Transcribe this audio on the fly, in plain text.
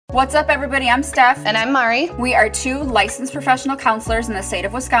What's up, everybody? I'm Steph. And I'm Mari. We are two licensed professional counselors in the state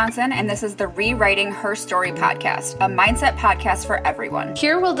of Wisconsin, and this is the Rewriting Her Story podcast, a mindset podcast for everyone.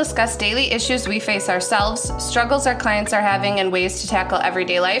 Here we'll discuss daily issues we face ourselves, struggles our clients are having, and ways to tackle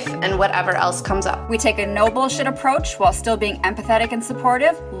everyday life, and whatever else comes up. We take a no bullshit approach while still being empathetic and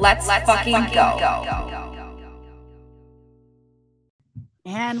supportive. Let's fucking go.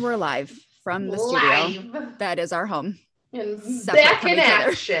 And we're live from the studio. That is our home. And back in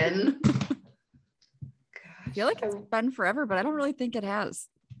action. I feel like it's been forever, but I don't really think it has.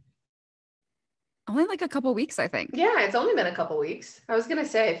 Only like a couple weeks, I think. Yeah, it's only been a couple weeks. I was going to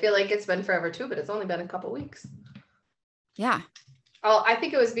say, I feel like it's been forever too, but it's only been a couple weeks. Yeah. Oh, I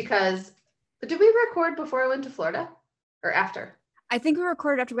think it was because, did we record before I went to Florida or after? I think we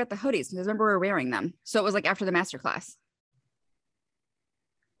recorded after we got the hoodies because remember we were wearing them. So it was like after the masterclass.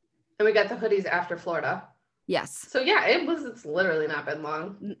 And we got the hoodies after Florida. Yes. So yeah, it's literally not been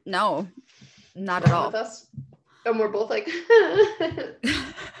long. No, not at all. With us. And we're both like,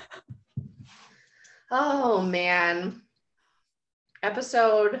 oh man.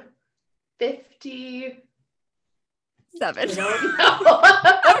 Episode 57. I don't know.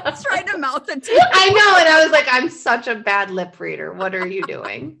 I was trying to mouth it too. I know. And I was like, I'm such a bad lip reader. What are you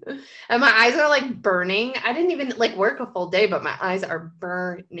doing? And my eyes are like burning. I didn't even like work a full day, but my eyes are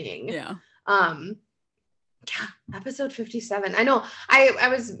burning. Yeah. Yeah, episode 57. I know I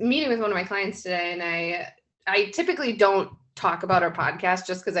was meeting with one of my clients today, and I typically don't talk about our podcast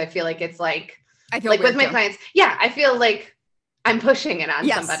just because I feel like it's like, I feel like with my too. clients. Yeah, I feel like I'm pushing it on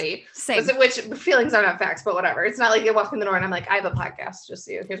somebody. Same. Which feelings are not facts, but whatever. It's not like you walk in the door and I'm like, I have a podcast. Just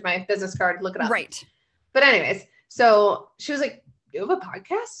so you. Here's my business card. Look it up. Right. But anyways, so she was like, you have a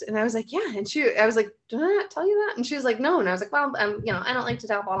podcast? And I was like, yeah. And I was like, did I not tell you that? And she was like, no. And I was like, well, I don't like to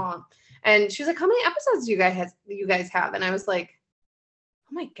tell all. And she was like, how many episodes do you guys have? And I was like,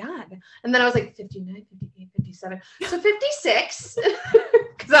 oh my God. And then I was like, 59, 58, 57. So 56.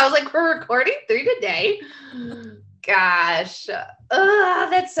 Because I was like, we're recording 3 today. Gosh.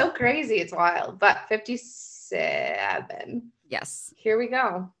 That's so crazy. It's wild. But 57. Yes. Here we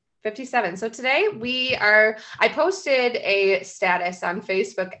go. 57. So today I posted a status on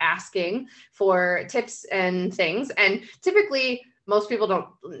Facebook asking for tips and things. And typically, most people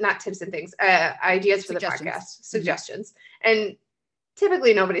not tips and things, ideas for the podcast, suggestions. And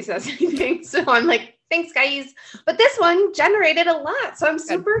typically nobody says anything. So I'm like, thanks guys. But this one generated a lot. So I'm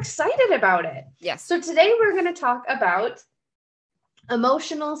super excited about it. Yes. So today we're going to talk about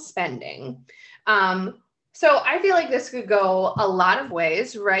emotional spending. So I feel like this could go a lot of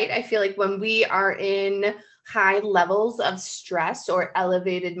ways, right? I feel like when we are in high levels of stress or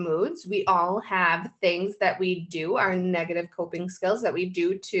elevated moods, we all have things that we do, our negative coping skills that we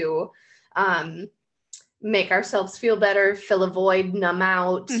do to make ourselves feel better, fill a void, numb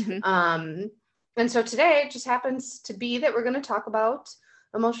out. Mm-hmm. And so today it just happens to be that we're going to talk about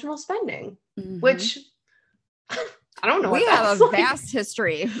emotional spending, Mm-hmm. which I don't know. We have a vast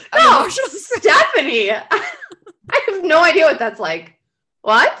history of No, emotional spending. Stephanie, I have no idea what that's like.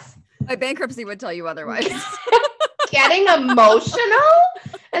 What? My bankruptcy would tell you otherwise. Getting emotional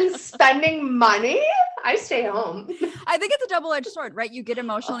and spending money? I stay home. I think it's a double-edged sword, right? You get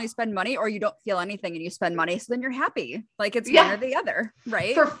emotional and you spend money, or you don't feel anything and you spend money. So then you're happy. Like it's one or the other,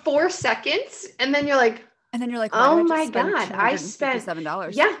 right? For 4 seconds. And then you're like, oh my God, I spent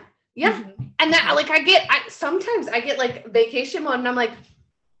 $7. Yeah. Yeah. Mm-hmm. And that like sometimes I get like vacation mode and I'm like,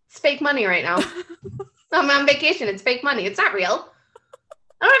 it's fake money right now. I'm on vacation. It's fake money. It's not real.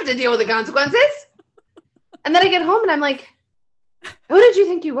 I don't have to deal with the consequences. And then I get home and I'm like, who did you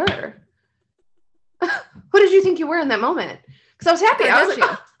think you were? Who did you think you were in that moment? Because I was happy. I was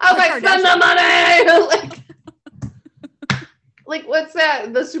like, spend the money. like, what's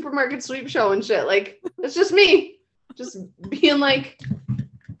that? The supermarket sweep show and shit. Like, it's just me. Just being like,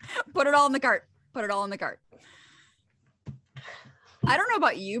 put it all in the cart. Put it all in the cart. I don't know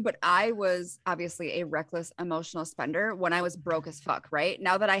about you, but I was obviously a reckless emotional spender when I was broke as fuck, right?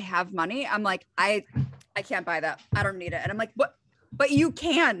 Now that I have money, I'm like, I can't buy that. I don't need it. And I'm like, what? But you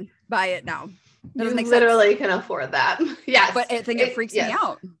can buy it now. That you make literally sense. can afford that. Yes. But I think it freaks me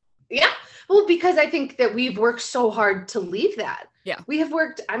out. Yeah. Well, because I think that we've worked so hard to leave that. Yeah. We have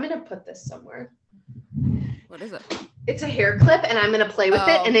worked. I'm going to put this somewhere. What is it? It's a hair clip and I'm going to play with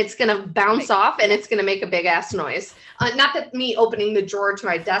it and it's going to bounce off and it's going to make a big ass noise. Not that me opening the drawer to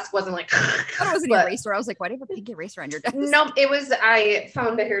my desk wasn't like, I thought it was an eraser. I was like, why do you have a pink eraser on your desk? No, it was, I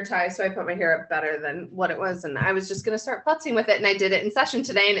found a hair tie. So I put my hair up better than what it was. And I was just going to start putzing with it. And I did it in session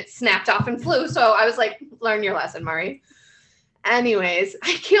today and it snapped off and flew. So I was like, learn your lesson, Mari. Anyways,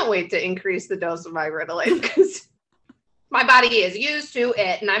 I can't wait to increase the dose of my Ritalin because My body is used to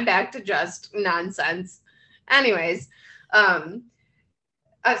it, and I'm back to just nonsense. Anyways,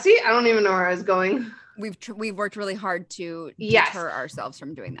 see, I don't even know where I was going. We've worked really hard to Yes. deter ourselves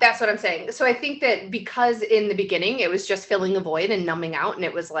from doing that. That's what I'm saying. So I think that because in the beginning it was just filling a void and numbing out, and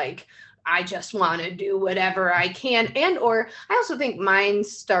it was like, I just want to do whatever I can. And or I also think mine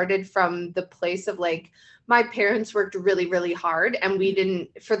started from the place of like, my parents worked really, really hard, and we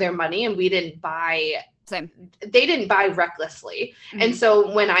didn't, for their money, and we didn't buy. Same. They didn't buy recklessly. Mhm. And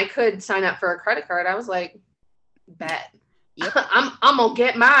so when I could sign up for a credit card, I was like, bet. Yep. I'm gonna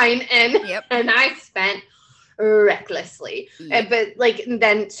get mine. And Yep. and I spent recklessly. Yep. But like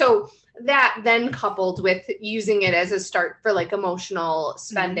then so that then coupled with using it as a start for like emotional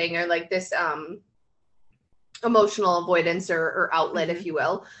spending or like this emotional avoidance or outlet, if you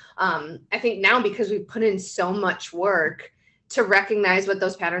will. I think now because we've put in so much work to recognize what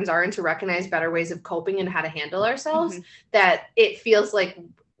those patterns are and to recognize better ways of coping and how to handle ourselves, that it feels like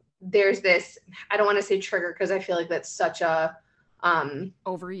there's this, I don't want to say trigger because I feel like that's such a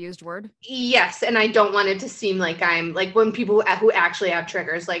overused word. Yes, and I don't want it to seem like I'm like when people who actually have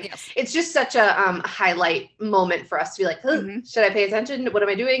triggers, like Yes. it's just such a highlight moment for us to be like, should I pay attention? What am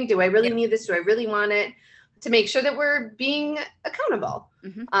I doing? Do I really need this? Do I really want it? To make sure that we're being accountable.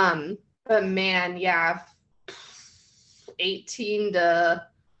 But man, yeah, 18 to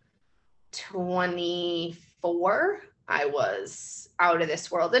 24, I was out of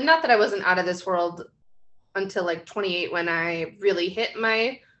this world. And not that I wasn't out of this world until like 28 when I really hit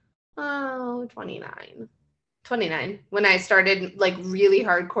my 29 when I started like really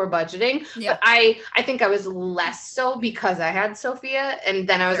hardcore budgeting. Yeah. But I think I was less so because I had Sophia, and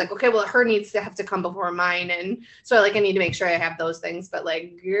then I was like, okay, well, her needs to have to come before mine, and so like I need to make sure I have those things. But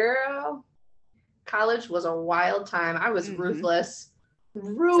like, girl, college was a wild time. I was ruthless.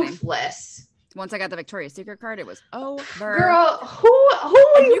 Once I got the Victoria's Secret card, it was over. Girl, who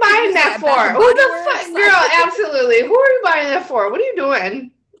are you buying that for? Who the fuck? Girl, absolutely. Who are you buying that for? What are you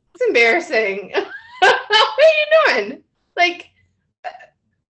doing? It's embarrassing. What are you doing? Like,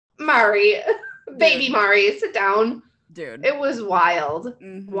 Mari, baby Mari, sit down. Dude. It was wild.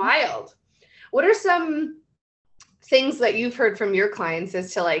 Wild. What are some things that you've heard from your clients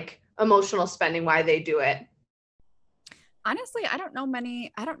as to like emotional spending, why they do it? Honestly, I don't know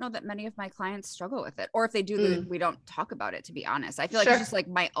that many of my clients struggle with it, or if they do, we don't talk about it, to be honest. I feel like it's just like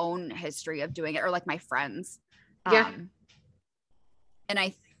my own history of doing it, or like my friends. Yeah. And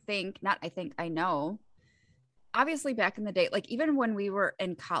I know, obviously back in the day, like even when we were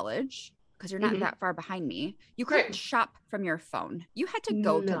in college, because you're not that far behind me, you couldn't shop from your phone. You had to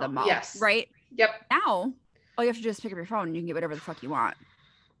go to the mall, right? Yep. Now, all you have to do is pick up your phone and you can get whatever the fuck you want.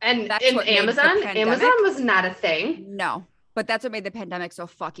 And in Amazon was not a thing. No, but that's what made the pandemic so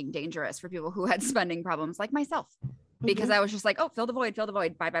fucking dangerous for people who had spending problems like myself, because I was just like, oh, fill the void,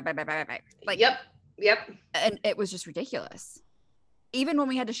 buy. Like, yep. And it was just ridiculous. Even when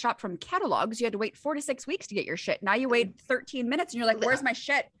we had to shop from catalogs, you had to wait 4 to 6 weeks to get your shit. Now you wait 13 minutes and you're like, where's my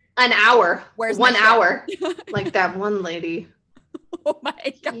shit? An hour. Where's 1 hour? Like that one lady. Oh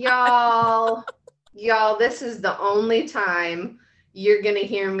my God. Y'all, this is the only time you're going to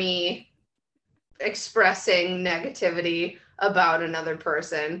hear me expressing negativity about another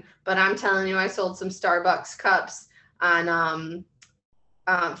person. But I'm telling you, I sold some Starbucks cups on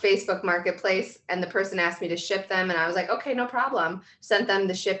Facebook Marketplace, and the person asked me to ship them, and I was like, okay, no problem. Sent them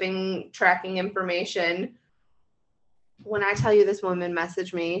the shipping tracking information. When I tell you, this woman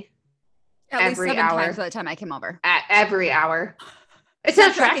messaged me at every least 7 hour times by the time I came over. at every hour. It's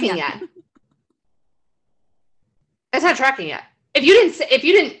not tracking yet. It's not tracking yet. If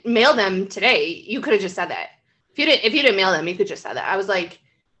you didn't mail them today, you could have just said that. If you didn't mail them, you could just said that. I was like,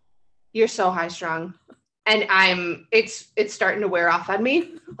 you're so high strung. And it's starting to wear off on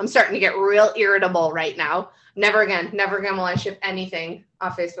me. I'm starting to get real irritable right now. Never again will I ship anything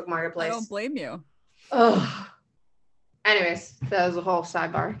off Facebook Marketplace. I don't blame you. Oh. Anyways, that was a whole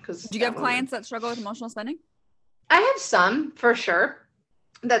sidebar. Do you have clients that struggle with emotional spending? I have some, for sure,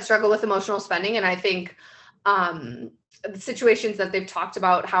 that struggle with emotional spending. And I think the situations that they've talked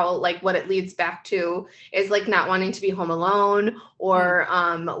about, how like what it leads back to is like not wanting to be home alone, or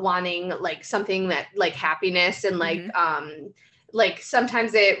wanting like something that like happiness, and like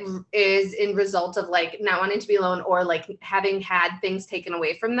sometimes it is in result of like not wanting to be alone, or like having had things taken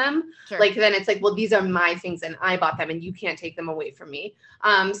away from them. Sure. Like then it's like, well, these are my things and I bought them and you can't take them away from me.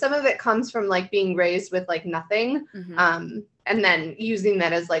 Some of it comes from like being raised with like nothing, and then using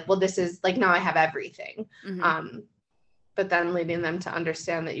that as like, well, this is like, now I have everything. But then leading them to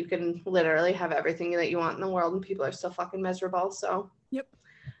understand that you can literally have everything that you want in the world and people are still fucking miserable. So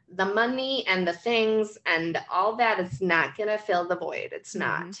the money and the things and all that is not going to fill the void. It's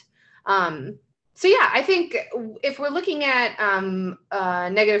not. So yeah, I think if we're looking at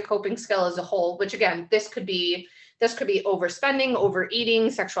negative coping skill as a whole, which again, this could be overspending,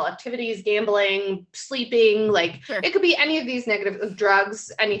 overeating, sexual activities, gambling, sleeping, like it could be any of these negative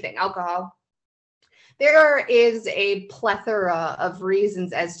drugs, anything, alcohol. There is a plethora of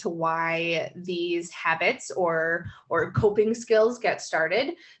reasons as to why these habits or coping skills get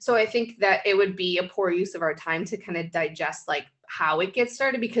started. So I think that it would be a poor use of our time to kind of digest like how it gets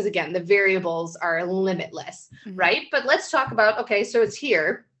started, because again, the variables are limitless, right? But let's talk about, okay, so it's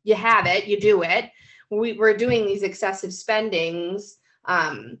here, you have it, you do it. We're doing these excessive spendings,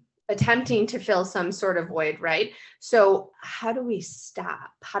 attempting to fill some sort of void, right? So how do we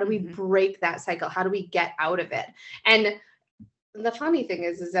stop? How do we break that cycle? How do we get out of it? And the funny thing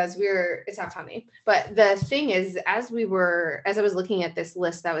is it's not funny, but the thing is, as I was looking at this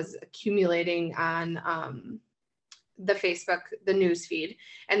list that was accumulating on the Facebook, the news feed,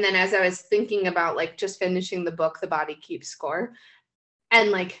 and then as I was thinking about like just finishing the book, The Body Keeps Score,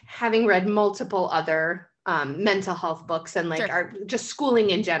 and like having read multiple other mental health books and like our just schooling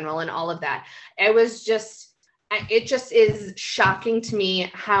in general and all of that, it just is shocking to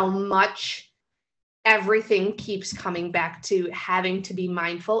me how much everything keeps coming back to having to be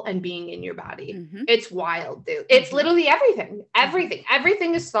mindful and being in your body. It's wild, dude. It's literally everything.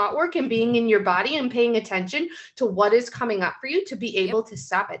 Everything is thought work and being in your body and paying attention to what is coming up for you to be able to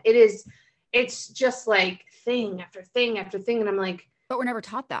stop it. It's just like thing after thing after thing. And I'm like, but we're never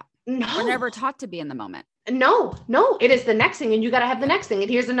taught that. No, we're never taught to be in the moment. No, it is the next thing. And you got to have the next thing. And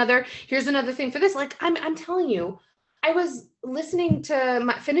here's another thing for this. Like I'm telling you, I was listening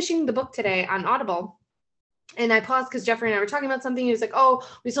to finishing the book today on Audible, and I paused because Jeffrey and I were talking about something. He was like, oh,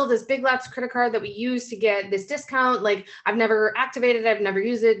 we sold this Big Lots credit card that we used to get this discount. Like I've never activated it. I've never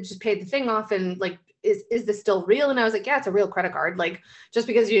used it. Just paid the thing off. And like, is this still real? And I was like, yeah, it's a real credit card. Like just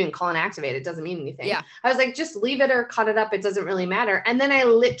because you didn't call and activate it doesn't mean anything. Yeah. I was like, just leave it or cut it up. It doesn't really matter. And then I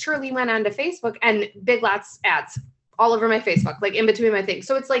literally went onto Facebook and Big Lots ads all over my Facebook, like in between my things.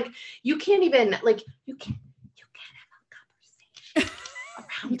 So it's like, you can't even like, you can't have a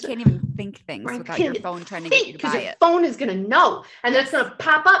conversation. You can't even think things without your phone trying to get you to buy it. Your phone is going to know, and then it's going to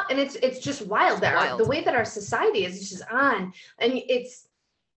pop up, and it's just wild. The way that our society is just on, and it's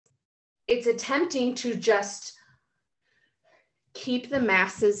attempting to just keep the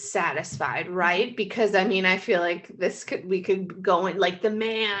masses satisfied, right? Because I mean, I feel like we could go in like the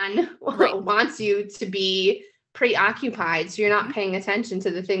man wants you to be preoccupied, so you're not paying attention to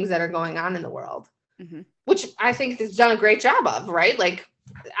the things that are going on in the world, which I think has done a great job of, right? Like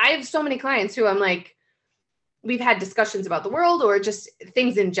I have so many clients who I'm like, we've had discussions about the world or just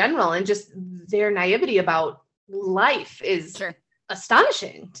things in general, and just their naivety about life is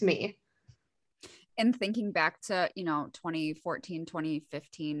astonishing to me. And thinking back to, 2014,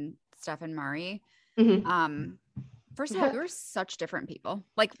 2015, Steph and Mari, first of all, we were such different people.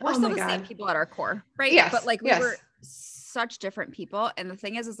 Like we're still the same people at our core, right? Yes, but like we were such different people. And the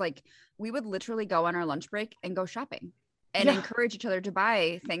thing is like, we would literally go on our lunch break and go shopping and encourage each other to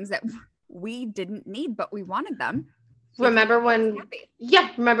buy things that we didn't need, but we wanted them. Remember when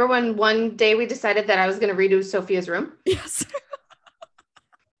one day we decided that I was going to redo Sophia's room? Yes.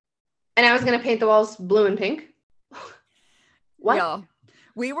 And I was going to paint the walls blue and pink. What? Yeah.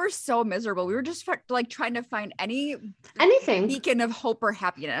 We were so miserable. We were just like trying to find anything beacon of hope or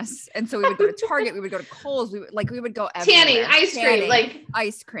happiness. And so we would go to Target, we would go to Kohl's, we would go everywhere. Tanning,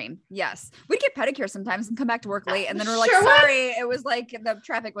 ice cream. Yes. We'd get pedicure sometimes and come back to work late. And then we're like, sorry, it was like the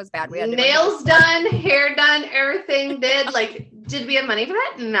traffic was bad. We had nails done, hair done, everything did. Like, did we have money for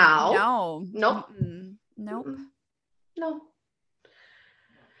that? No. Nope. Nope. No.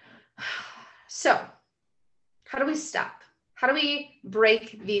 So how do we stop? How do we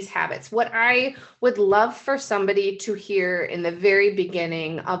break these habits? What I would love for somebody to hear in the very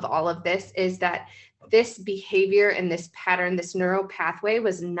beginning of all of this is that this behavior and this pattern, this neural pathway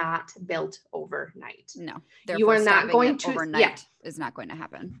was not built overnight. No, you are not going to overnight is not going to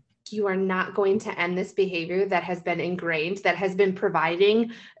happen. You are not going to end this behavior that has been ingrained, that has been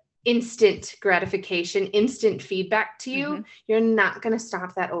providing instant gratification, instant feedback to you. You're not going to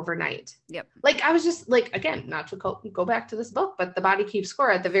stop that overnight. Yep. Like I was just like, again, not to go back to this book, but The Body Keeps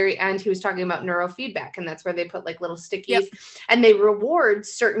Score, at the very end, he was talking about neurofeedback, and that's where they put like little stickies and they reward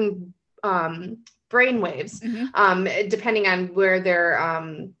certain brain waves depending on where their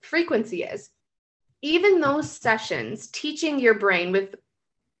frequency is. Even those sessions, teaching your brain with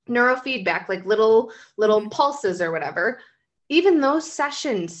neurofeedback, like little pulses or whatever, even those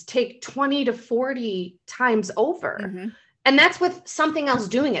sessions take 20 to 40 times over. And that's with something else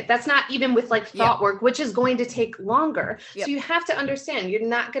doing it. That's not even with like thought work, which is going to take longer. So you have to understand you're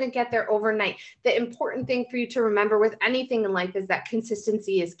not going to get there overnight. The important thing for you to remember with anything in life is that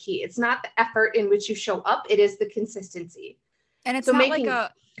consistency is key. It's not the effort in which you show up. It is the consistency. And it's not like go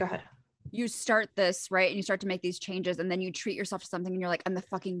ahead. You start this, right? And you start to make these changes and then you treat yourself to something and you're like, I'm the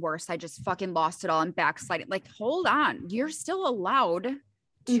fucking worst. I just fucking lost it all. I'm backsliding. Like, hold on. You're still allowed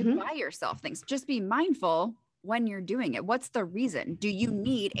to buy yourself things. Just be mindful when you're doing it. What's the reason? Do you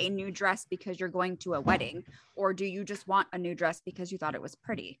need a new dress because you're going to a wedding? Or do you just want a new dress because you thought it was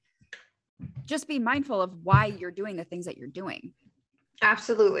pretty? Just be mindful of why you're doing the things that you're doing.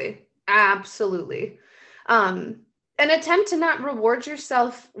 Absolutely. Absolutely. An attempt to not reward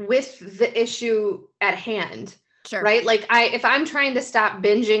yourself with the issue at hand. Sure. Right? Like if I'm trying to stop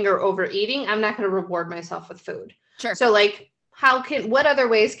binging or overeating, I'm not going to reward myself with food. Sure. So like, what other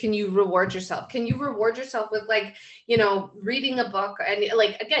ways can you reward yourself? Can you reward yourself with like, reading a book? And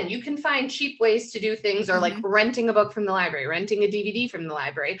like, again, you can find cheap ways to do things, or like renting a book from the library, renting a DVD from the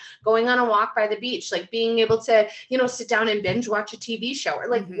library, going on a walk by the beach, like being able to, sit down and binge watch a TV show, or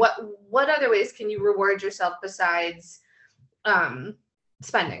like what other ways can you reward yourself besides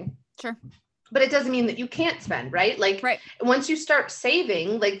spending? Sure. But it doesn't mean that you can't spend, right? Like once you start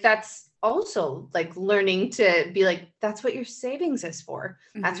saving, like that's also like learning to be like, that's what your savings is for.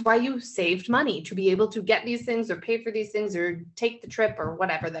 That's why you saved money, to be able to get these things or pay for these things or take the trip or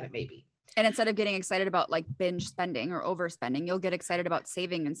whatever that it may be. And instead of getting excited about like binge spending or overspending, you'll get excited about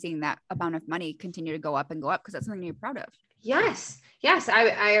saving and seeing that amount of money continue to go up and go up, because that's something you're proud of. Yes.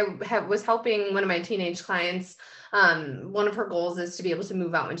 I was helping one of my teenage clients. One of her goals is to be able to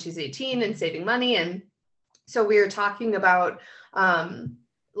move out when she's 18 and saving money. And so we were talking about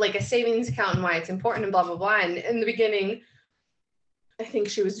like a savings account and why it's important and blah, blah, blah. And in the beginning, I think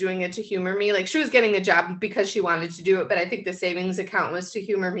she was doing it to humor me. Like she was getting a job because she wanted to do it. But I think the savings account was to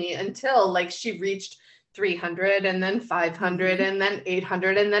humor me until like she reached 300 and then 500 and then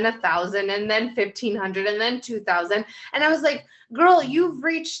 800 and then 1,000 and then 1,500 and then 2,000. And I was like, girl, you've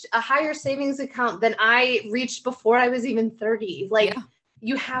reached a higher savings account than I reached before I was even 30. Like,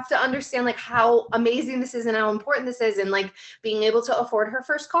 you have to understand like how amazing this is and how important this is. And like being able to afford her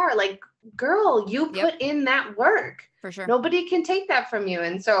first car, like, girl, you put in that work. For sure. Nobody can take that from you.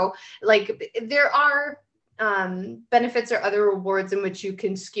 And so like there are benefits or other rewards in which you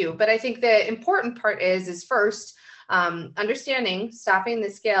can skew. But I think the important part is first, understanding stopping the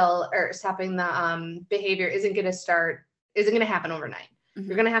scale or stopping the behavior isn't going to happen overnight.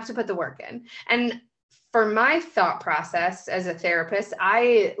 You're going to have to put the work in. And for my thought process as a therapist,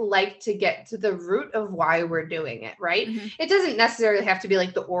 I like to get to the root of why we're doing it, right? It doesn't necessarily have to be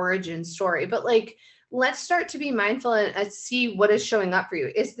like the origin story, but like, let's start to be mindful and see what is showing up for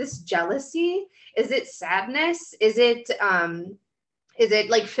you. Is this jealousy? Is it sadness? Is it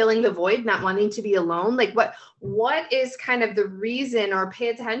like filling the void, not wanting to be alone? Like what is kind of the reason, or pay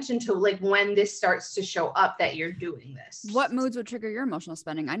attention to like when this starts to show up that you're doing this? What moods would trigger your emotional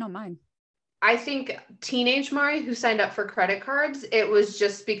spending? I know mine. I think teenage Mari, who signed up for credit cards, it was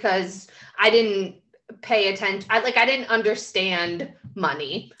just because I didn't pay attention. I didn't understand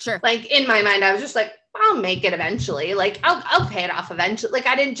money. Sure. Like in my mind, I was just like, I'll make it eventually. Like I'll pay it off eventually. Like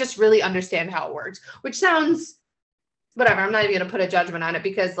I didn't just really understand how it works, which sounds whatever. I'm not even gonna put a judgment on it,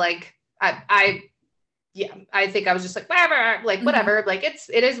 because like I think I was just like, whatever, like whatever. Like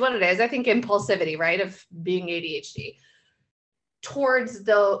it is what it is. I think impulsivity, right, of being ADHD. Towards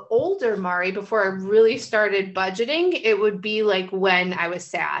the older Mari, before I really started budgeting, it would be like when I was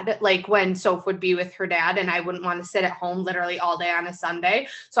sad, like when Soph would be with her dad and I wouldn't want to sit at home literally all day on a Sunday.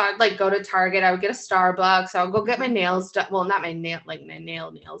 So I'd like go to Target, I would get a Starbucks, I would go get my nails done. Well, not my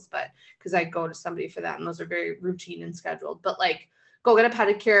nails, but because I go to somebody for that and those are very routine and scheduled, but like go get a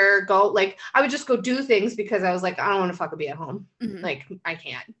pedicure, I would just go do things because I was like, I don't want to fucking be at home. Like I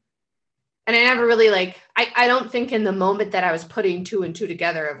can't. And I never really I don't think in the moment that I was putting two and two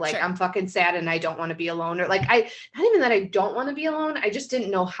together of like, I'm fucking sad and I don't want to be alone, or like, not even that I don't want to be alone. I just didn't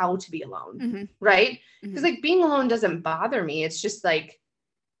know how to be alone. Right. Because like being alone doesn't bother me. It's just like,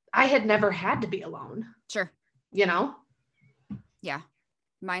 I had never had to be alone. Sure. Yeah.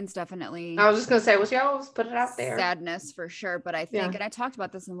 Mine's definitely, I was just going to say, let's put it out there. Sadness for sure. But I think, and I talked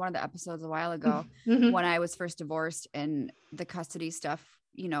about this in one of the episodes a while ago, when I was first divorced and the custody stuff,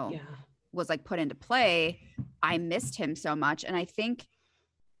 was like put into play, I missed him so much. And I think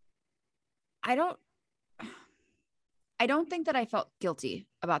I don't think that I felt guilty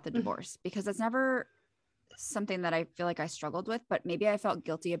about the divorce, because it's never something that I feel like I struggled with, but maybe I felt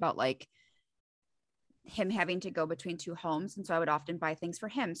guilty about like him having to go between two homes. And so I would often buy things for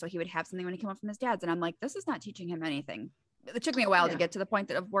him, so he would have something when he came home from his dad's. And I'm like, this is not teaching him anything. it took me a while to Yeah. get to the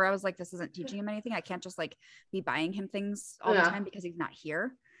point of where I was like, this isn't teaching him anything. I can't just like be buying him things all the Yeah. time because he's not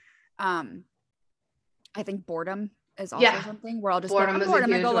here. I think boredom is also Yeah. something where I'll just Boredom I'm is a bored. I'm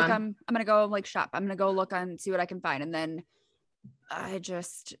gonna huge go look. one. I'm gonna go like shop. I'm gonna go look on, see what I can find. And then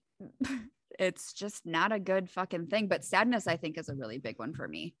it's just not a good fucking thing. But sadness, I think, is a really big one for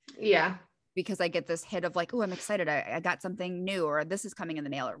me Yeah. because I get this hit of like, oh, I'm excited. I got something new, or this is coming in the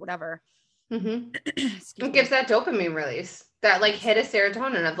mail or whatever. Mm-hmm. Excuse It me. gives that dopamine release, that like hit of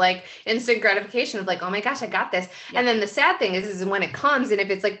serotonin of like instant gratification of like, oh my gosh, I got this. Yeah. And then the sad thing is when it comes, and if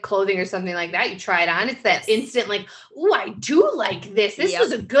it's like clothing or something like that, you try it on, it's that Yes. instant like, oh, I do like this. This Yep.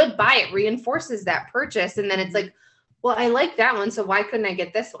 was a good buy. It reinforces that purchase. And then it's Mhm. like, well, I like that one, so why couldn't I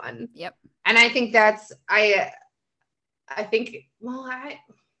get this one? Yep. And I think I think, well, I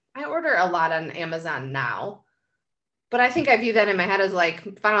order a lot on Amazon now. But I think I view that in my head as like,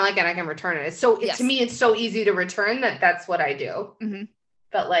 if I don't like it, I can return it. Yes. To me, it's so easy to return that's what I do. Mhm.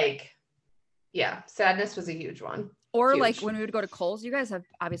 But like, yeah, sadness was a huge one. Or Huge. like when we would go to Kohl's, you guys have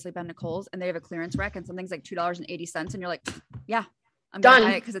obviously been to Kohl's and they have a clearance rack and something's like $2.80. And you're like, yeah, I'm going to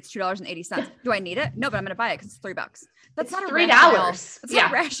Done. buy it because it's $2.80. Do I need it? No, but I'm going to buy it because it's $3. That's It's not a $3. rationale. That's not Yeah.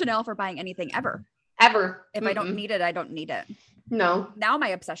 a rationale for buying anything ever. Ever. If I don't need it, I don't need it. No. Now my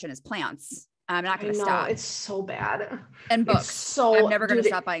obsession is plants. I'm not I going to know. stop. It's so bad. And It's books. so I'm never going to dude,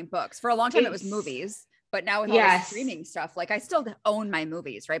 stop buying books. For a long time, it was it's- movies. But now with all the Yes. streaming stuff, like I still own my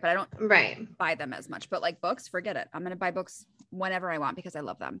movies, right? But I don't Right. buy them as much. But like books, forget it. I'm going to buy books whenever I want because I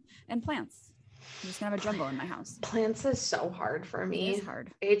love them. And plants. I'm just going to have a jungle in my house. Plants is so hard for It me. is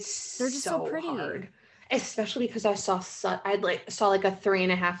hard. It's They're just so pretty. hard. Especially because I saw like a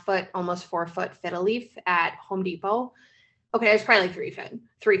 3.5 foot, almost 4 foot fiddle leaf at Home Depot. Okay, it's probably like 3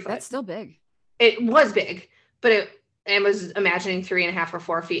 foot. That's still big. It was big, but I was imagining 3.5 or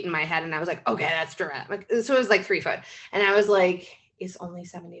 4 feet in my head, and I was like, okay, that's dramatic. So it was like 3 foot, and I was like, it's only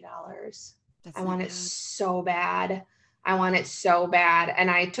 $70. That's I not want it bad. so bad. I want it so bad.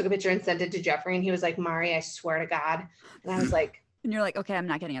 And I took a picture and sent it to Jeffrey, and he was like, Mari, I swear to God. And I was like, And you're like, okay, I'm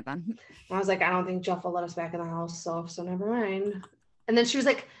not getting it then. I don't think Jeff will let us back in the house. So never mind. And then she was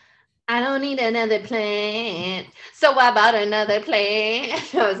like, I don't need another plant. So I bought another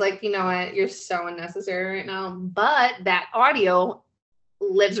plant. I was like, you know what? You're so unnecessary right now. But that audio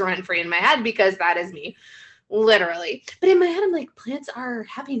lives rent free in my head because that is me. Literally. But in my head, I'm like, plants are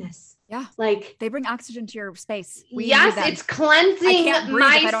happiness. Yeah. Like, They bring oxygen to your space. We yes, need them. it's cleansing. I can't breathe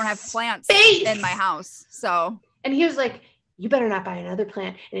my if I don't have plants space. in my house. So And he was like, you better not buy another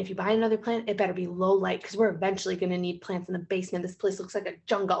plant. And if you buy another plant, it better be low light because we're eventually going to need plants in the basement. This place looks like a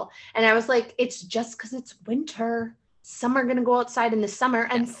jungle. And I was like, it's just because it's winter. Some are going to go outside in the summer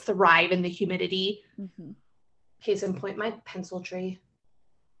and Yes. thrive in the humidity. mhm. Case in point, my pencil tree.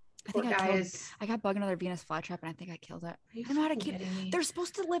 I Poor think guys. I got bug another Venus flytrap and I think I killed it. Are you I don't know how to fucking keep- kidding me? They're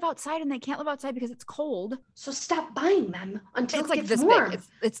supposed to live outside and they can't live outside because it's cold. So stop buying them until It's it like gets this warm. big.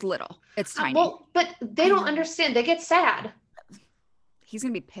 It's little. It's tiny. Well, but they I don't know. understand. They get sad. He's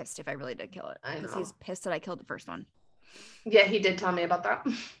gonna be pissed if I really did kill it. I Because know. he's pissed that I killed the first one. Yeah, he did tell me about that.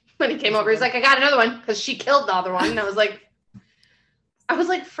 When he came Yes, he over, he's did. like, I got another one because she killed the other one. And I was like,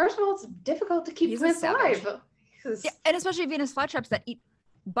 first of all, it's difficult to keep He's a plants savage. alive. 'Cause- Yeah, and especially Venus flytraps that eat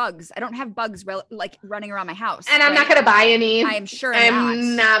bugs. I don't have bugs like running around my house. And I'm not right? going to buy any. I am sure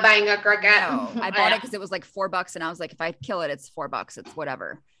I'm not buying a cricket. No, I bought it because it was like $4, and I was like, if I kill it, it's $4. It's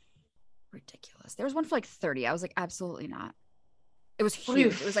whatever. Ridiculous. There was one for like 30. I was like, absolutely not. It was Will you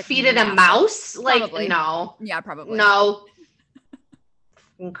huge. It was like feed it a massive. mouse? Like, Probably. no. Yeah, probably. No.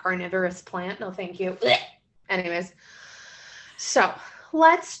 Fucking carnivorous plant. No, thank you. Blech. Anyways, so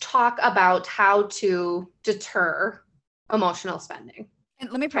let's talk about how to deter emotional spending. And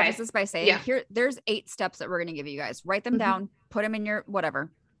let me preface Okay. this by saying, Yeah. there's 8 steps that we're going to give you guys. Write them Mhm. down, put them in your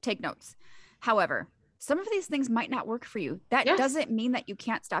whatever, take notes. However, some of these things might not work for you. That Yes. doesn't mean that you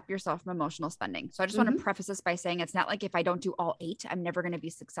can't stop yourself from emotional spending. So I just want Mm-hmm. to preface this by saying it's not like if I don't do all 8, I'm never going to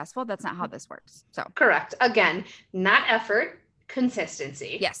be successful. That's not how this works. So Correct. Again, not effort,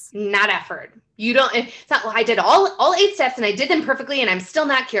 consistency. yes, Not effort. You don't, it's not, well, I did all 8 steps and I did them perfectly and I'm still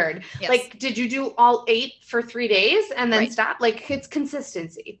not cured. yes. Like, did you do all 8 for 3 days and then Right. stop? Like, it's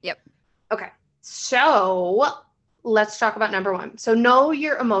consistency. Yep. Okay. So let's talk about number 1. So know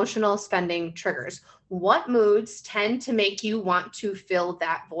your emotional spending triggers. What moods tend to make you want to fill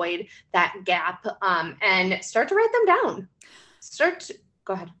that void, that gap, and start to write them down.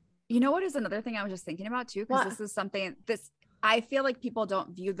 Go ahead. You know what is another thing I was just thinking about too? Because What? this is something I feel like people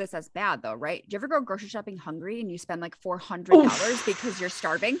don't view this as bad though, right? Do you ever go grocery shopping hungry and you spend like $400 Oof. because you're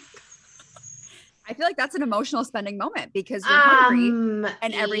starving? I feel like that's an emotional spending moment because you're hungry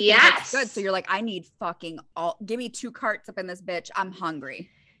and everything looks good. So you're like, I need give me 2 carts up in this bitch. I'm hungry.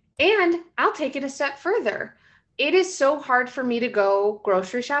 And I'll take it a step further. It is so hard for me to go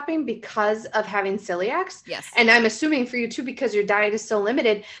grocery shopping because of having celiacs. Yes. And I'm assuming for you too, because your diet is so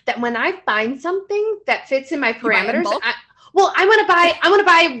limited, that when I find something that fits in my parameters, I want to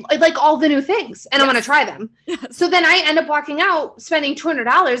buy like all the new things and I want to try them. Yes. So then I end up walking out spending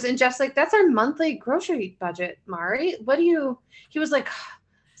 $200 and Jeff's like, that's our monthly grocery budget, Mari. He was like,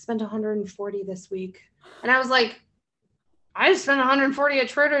 spent 140 this week. And I was like, I just spent 140 at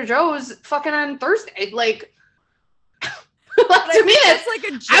Trader Joe's fucking on Thursday. Like, to me, that's like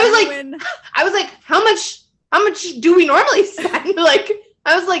a genuine... I was like, how much do we normally spend? Like,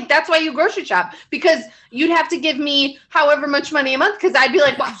 I was like, that's why you grocery shop, because you'd have to give me however much money a month. Cause I'd be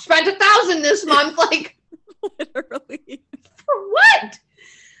like, well, I spent $1,000 this month. Like, literally for what?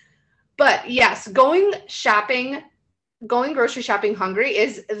 But yes, going grocery shopping hungry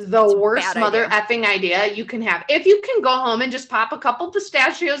is the worst mother effing idea you can have. If you can go home and just pop a couple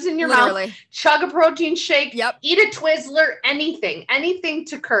pistachios in your mouth, chug a protein shake, eat a Twizzler, anything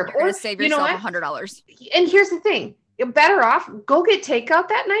to curb. Or save yourself $100. And here's the thing. You're better off, go get takeout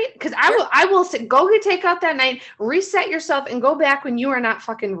that night. Because I will say, go get takeout that night, reset yourself, and go back when you are not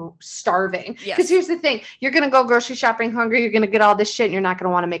fucking starving. Because here's the thing. You're going to go grocery shopping hungry. You're going to get all this shit, and you're not going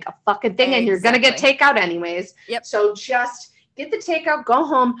to want to make a fucking thing. And you're going to get takeout anyways. Yep. So just get the takeout, go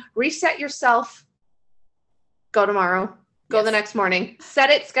home, reset yourself, go tomorrow, go the next morning, set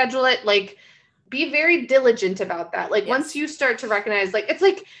it, schedule it. Like, be very diligent about that. Like, once you start to recognize, like, it's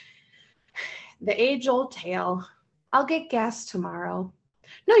like the age-old tale. I'll get gas tomorrow.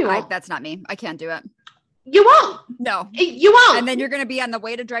 No, you won't. That's not me. I can't do it. You won't. No. You won't. And then you're going to be on the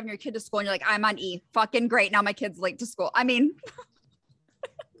way to driving your kid to school and you're like, I'm on E. Fucking great. Now my kid's late to school. I mean.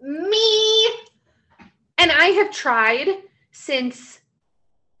 Me. And I have tried since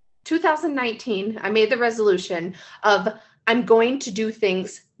 2019. I made the resolution of I'm going to do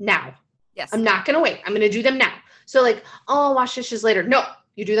things now. Yes. I'm not going to wait. I'm going to do them now. So like, oh, I'll wash dishes later. No,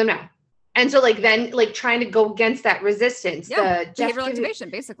 you do them now. And so like then like trying to go against that resistance. Yeah, behavioral activation,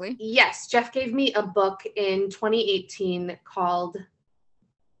 basically. Yes. Jeff gave me a book in 2018 called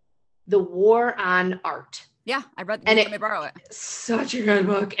The War on Art. Yeah, I read and let me borrow it. Such a good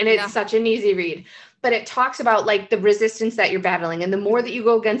book. And it's such an easy read. But it talks about like the resistance that you're battling. And the more that you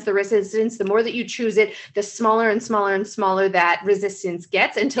go against the resistance, the more that you choose it, the smaller and smaller and smaller that resistance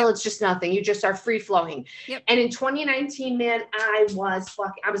gets until it's just nothing. You just are free flowing. Yep. And in 2019, man, I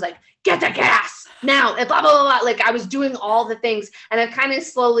was like, get the gas now. And blah, blah, blah, blah. Like I was doing all the things and I kind of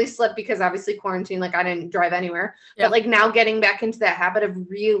slowly slipped because obviously quarantine, like I didn't drive anywhere, but like now getting back into that habit of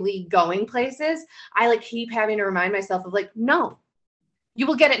really going places, I like keep having to remind myself of like, no, you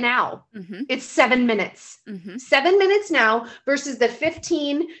will get it now. Mm-hmm. It's 7 minutes. Mm-hmm. 7 minutes now versus the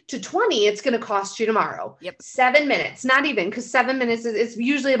 15 to 20 it's going to cost you tomorrow. Yep. 7 minutes, not even, because 7 minutes is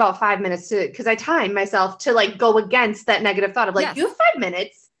usually about 5 minutes because I time myself to like go against that negative thought of like, you have 5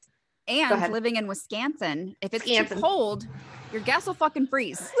 minutes. And living in Wisconsin, if it's too cold, your gas will fucking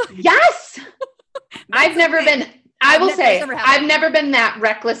freeze. Yes. I've never been that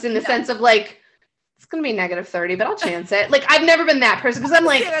reckless in the sense of like, it's going to be negative 30, but I'll chance it. Like, I've never been that person because I'm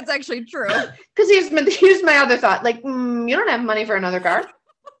like, that's actually true. Because here's my other thought. Like, you don't have money for another car.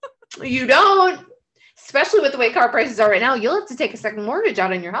 You don't. Especially with the way car prices are right now. You'll have to take a second mortgage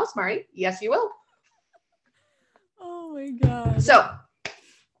out on your house, Mari. Yes, you will. Oh my God. So,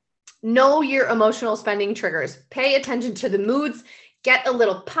 know your emotional spending triggers. Pay attention to the moods. Get a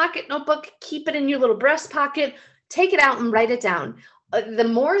little pocket notebook. Keep it in your little breast pocket. Take it out and write it down. The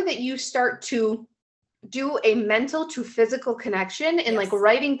more that you start to do a mental to physical connection and like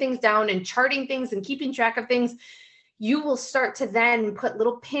writing things down and charting things and keeping track of things, you will start to then put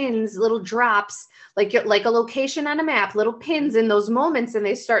little pins, little drops, like a location on a map, little pins in those moments, and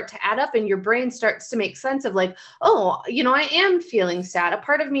they start to add up and your brain starts to make sense of like, oh, I am feeling sad. A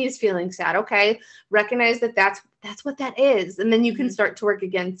part of me is feeling sad. Okay. Recognize that that's what that is. And then you can start to work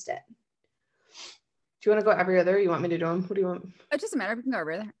against it. Do you want to go every other? You want me to do them? What do you want? It doesn't matter. We can go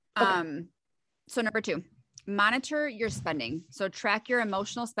every other. Okay. So number 2, monitor your spending. So track your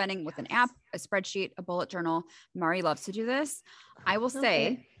emotional spending with an app, a spreadsheet, a bullet journal. Mari loves to do this. I will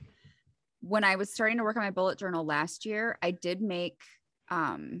say when I was starting to work on my bullet journal last year, I did make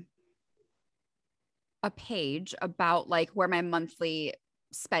a page about like where my monthly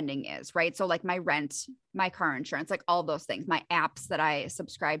spending is, right? So like my rent, my car insurance, like all those things, my apps that I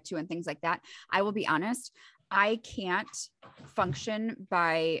subscribe to and things like that. I will be honest, I can't function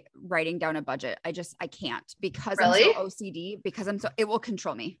by writing down a budget. I can't because Really? I'm so OCD, it will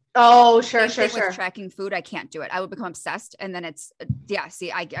control me. Oh, sure, Same sure, thing with sure. tracking food. I can't do it. I will become obsessed. And then it's,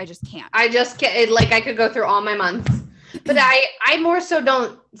 see, I just can't. I just can't, like, I could go through all my months, but I more so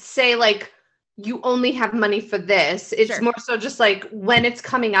don't say like, you only have money for this. It's Sure. more so just like when it's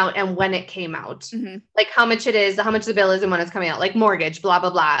coming out and when it came out, Mm-hmm. like how much it is, how much the bill is and when it's coming out, like mortgage, blah, blah,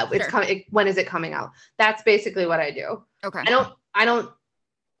 blah. It's Sure. coming. When is it coming out? That's basically what I do. Okay. I don't,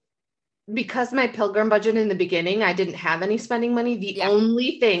 because my Pilgrim budget in the beginning, I didn't have any spending money. The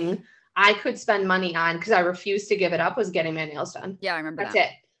only thing I could spend money on, because I refused to give it up, was getting my nails done. Yeah, I remember That's that.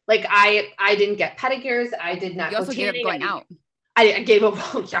 it. Like I didn't get pedicures. I did not. You also gave up going out. I gave up.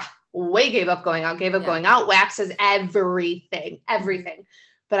 Yeah, way gave up going out. Gave up going out. Waxes, everything.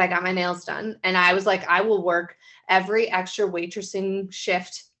 But I got my nails done, and I was like, I will work every extra waitressing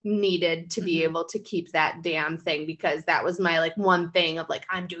shift needed to be able to keep that damn thing, because that was my like one thing of like,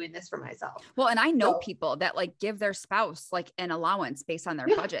 I'm doing this for myself. Well, and I know people that like give their spouse like an allowance based on their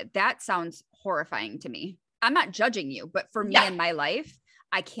budget. That sounds horrifying to me. I'm not judging you, but for me in my life,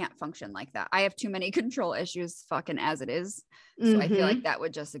 I can't function like that. I have too many control issues fucking as it is. So I feel like that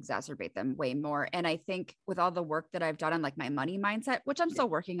would just exacerbate them way more. And I think with all the work that I've done on like my money mindset, which I'm still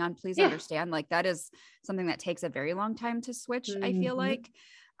working on, please understand, like that is something that takes a very long time to switch. I feel like,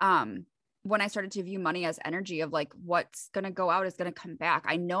 when I started to view money as energy of like, what's going to go out is going to come back.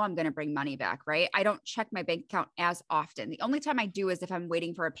 I know I'm going to bring money back, right? I don't check my bank account as often. The only time I do is if I'm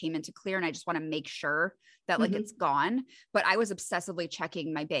waiting for a payment to clear and I just want to make sure that like it's gone. But I was obsessively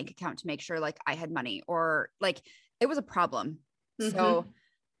checking my bank account to make sure like I had money, or like it was a problem. So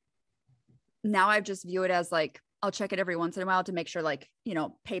now I just view it as like, I'll check it every once in a while to make sure like, you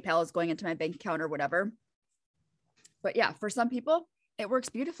know, PayPal is going into my bank account or whatever. But yeah, for some people, it works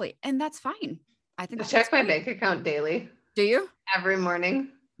beautifully, and that's fine. I think I check my bank account daily. Do you? Every morning.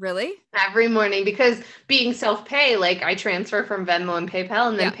 Really? Every morning, because being self-pay, like I transfer from Venmo and PayPal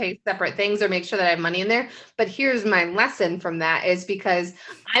and then pay separate things or make sure that I have money in there. But here's my lesson from that is because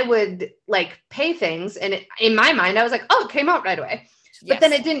I would like pay things and in my mind, I was like, oh, it came out right away. But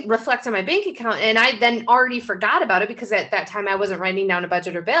then it didn't reflect on my bank account. And I then already forgot about it because at that time I wasn't writing down a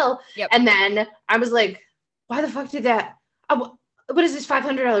budget or bill. And then I was like, why the fuck did that? What is this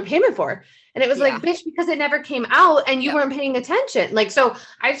 $500 payment for? And it was like, bitch, because it never came out and you weren't paying attention. Like, so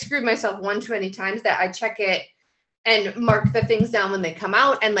I screwed myself one too many times that I check it and mark the things down when they come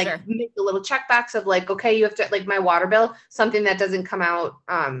out and like make a little checkbox of like, okay, you have to like my water bill, something that doesn't come out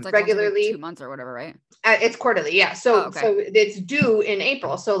like regularly. 2 months or whatever, right? It's quarterly. Yeah. So, so it's due in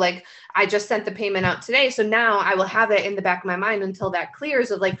April. So like I just sent the payment out today. So now I will have it in the back of my mind until that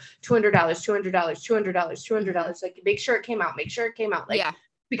clears of like $200, $200. Like make sure it came out, Like,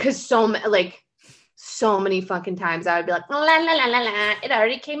 because so many fucking times I would be like, la, la, la, la, la, it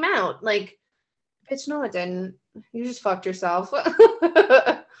already came out. Like, bitch, no, it didn't. You just fucked yourself.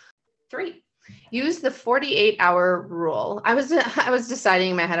 3, use the 48-hour rule. I was deciding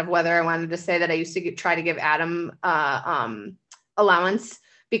in my head of whether I wanted to say that I used to try to give Adam allowance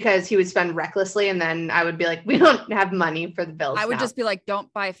because he would spend recklessly, and then I would be like, we don't have money for the bills. I would just be like,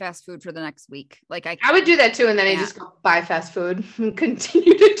 don't buy fast food for the next week. Like I would do that too, and then I just go buy fast food and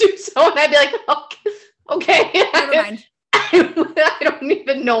continue to do so, and I'd be like, okay. Never mind. I don't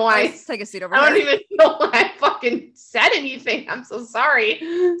even know why. Let's take a seat over I don't here. even know why I fucking said anything. I'm so sorry.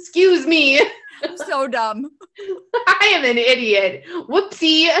 Excuse me. I'm so dumb. I am an idiot.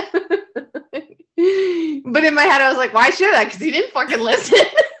 Whoopsie. But in my head, I was like, why share that? Because he didn't fucking listen.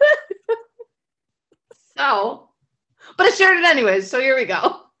 So, but I shared it anyways. So here we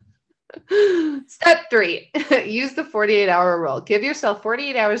go. Step 3, use the 48-hour rule. Give yourself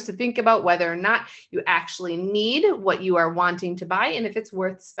 48 hours to think about whether or not you actually need what you are wanting to buy and if it's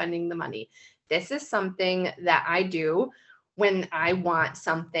worth spending the money. This is something that I do when I want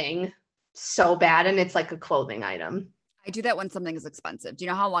something so bad and it's like a clothing item. I do that when something is expensive. Do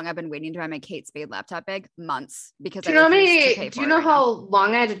you know how long I've been waiting to buy my Kate Spade laptop bag? Months. Because do you know how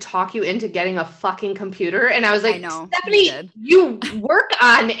long I had to talk you into getting a fucking computer? And I was like, Stephanie, you work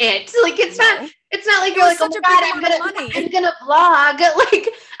on it. Like it's not like you're like, oh God, I'm gonna vlog. Like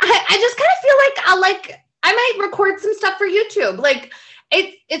I just kind of feel like I might record some stuff for YouTube. Like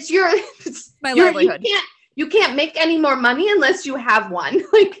it's my livelihood. You can't make any more money unless you have one.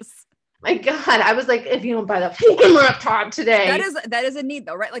 Like my God, I was like, if you don't buy the fucking laptop today. That is a need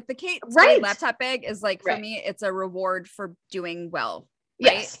though, right? Like the Kate Spade laptop bag is like, for me, it's a reward for doing well.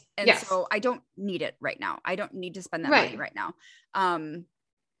 Right. Yes. And so I don't need it right now. I don't need to spend that money right now.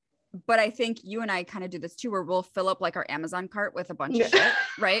 But I think you and I kind of do this too, where we'll fill up like our Amazon cart with a bunch of shit,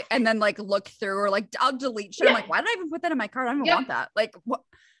 right? And then like look through, or like I'll delete shit. I'm like, why did I even put that in my cart? I don't even want that. Like, what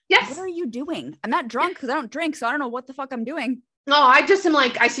are you doing? I'm not drunk because I don't drink, so I don't know what the fuck I'm doing. No, I just am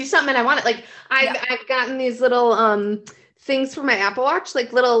like, I see something and I want it. Like I've gotten these little things for my Apple Watch,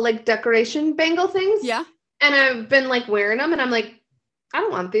 like little like decoration bangle things. Yeah. And I've been like wearing them and I'm like, I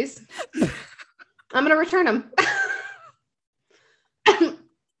don't want these. I'm gonna return them.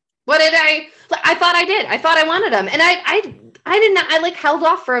 What did I thought I did. I thought I wanted them. And I did not, I like held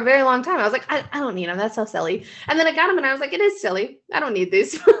off for a very long time. I was like, I don't need them. That's so silly. And then I got them and I was like, it is silly. I don't need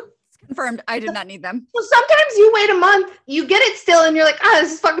these. Confirmed. I did not need them. So sometimes you wait a month, you get it still, and you're like,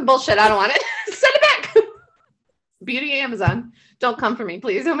 this is fucking bullshit. I don't want it. Send it back. Beauty Amazon. Don't come for me,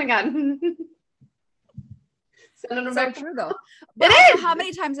 please. Oh my God. Send it back. True though. But it is. How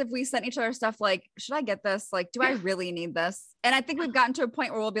many times have we sent each other stuff like, should I get this? Like, do I really need this? And I think we've gotten to a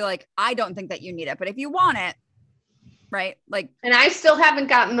point where we'll be like, I don't think that you need it, but if you want it, right? Like, and I still haven't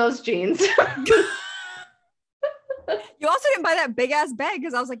gotten those jeans. You also didn't buy that big ass bag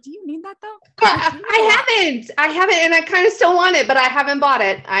because I was like, do you need that though? I haven't, and I kind of still want it, but I haven't bought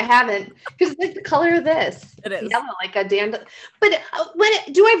it. I haven't because it's like the color of this. It is yellow, like a dandelion. But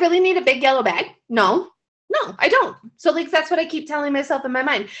do I really need a big yellow bag? No, I don't. So like that's what I keep telling myself in my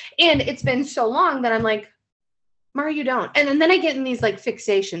mind, and it's been so long that I'm like, Mara, you don't. And then I get in these like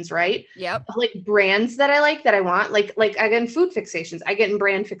fixations, right? Yep. Of, like brands that I like that I want. Like I get in food fixations. I get in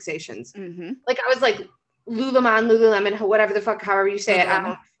brand fixations. Mm-hmm. Like I was like. Lululemon, whatever the fuck, however you say it.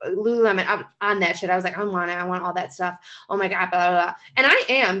 Lululemon, I'm on that shit. I was like, I want it. I want all that stuff. Oh my God, blah, blah, blah. And I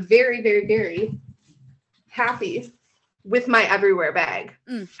am very, very, very happy with my everywhere bag.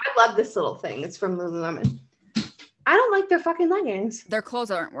 I love this little thing. It's from Lululemon. I don't like their fucking leggings. Their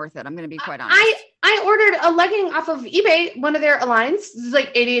clothes aren't worth it. I'm going to be quite honest. I ordered a legging off of eBay, one of their Aligns. This is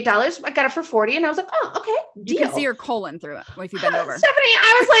like $88. I got it for $40. And I was like, oh, okay. Deal. You can see your colon through it if you bend over. Stephanie,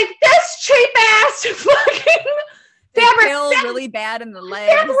 I was like, this cheap ass fucking they feel really bad in the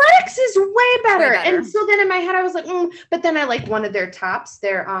legs. Fabrics is way better. And so then in my head, I was like, but then I like one of their tops.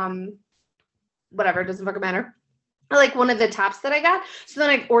 Their whatever, it doesn't fucking matter. I like one of the tops that I got. So then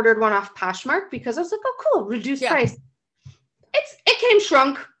I ordered one off Poshmark because I was like, oh, cool, reduced price. It came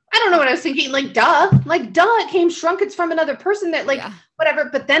shrunk. I don't know what I was thinking. Like, duh, it came shrunk. It's from another person that whatever.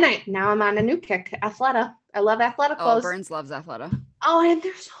 But then now I'm on a new kick. Athleta. I love Athleta clothes. Oh, Burns loves Athleta. Oh, and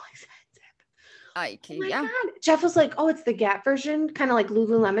they're so expensive. God. Jeff was like, oh, it's the Gap version, kind of like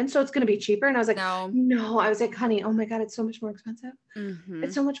Lululemon. So it's going to be cheaper. And I was like, no. I was like, honey, oh my God, it's so much more expensive. Mm-hmm.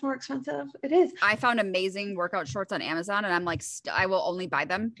 It's so much more expensive. It is. I found amazing workout shorts on Amazon and I'm like, I will only buy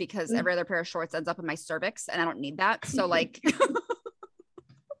them because every other pair of shorts ends up in my cervix and I don't need that. So like,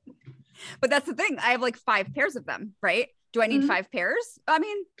 but that's the thing. I have like 5 pairs of them, right? Do I need 5 pairs? I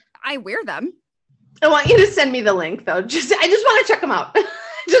mean, I wear them. I want you to send me the link though. I just want to check them out.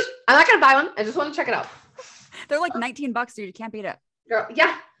 I'm not going to buy one. I just want to check it out. They're like $19, dude. You can't beat it. Girl,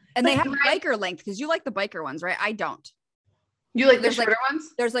 yeah. And they have biker length because you like the biker ones, right? I don't. You like the shorter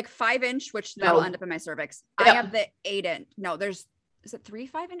ones? There's like 5-inch, which that'll end up in my cervix. Yep. I have the 8-inch. No, is it 3,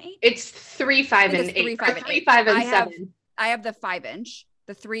 5, and 8? It's 3, 5, and 8. 3, 5, and 8. 3, 5, and 7. I have the 5-inch.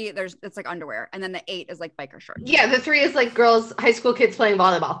 The 3, it's like underwear. And then the 8 is like biker shorts. Yeah, the 3 is like girls, high school kids playing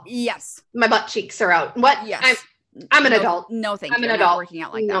volleyball. Yes. My butt cheeks are out. What? Yes. I'm an adult. No, thank you. I'm an adult. Not working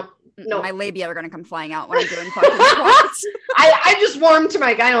out like that. No. My labia are going to come flying out when I'm doing fucking squats. I just warmed to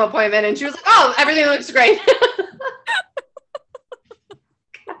my gyno appointment and she was like, oh, everything looks great.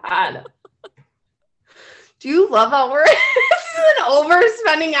 God. Do you love how this is an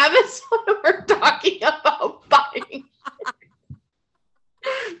overspending episode? We're talking about buying.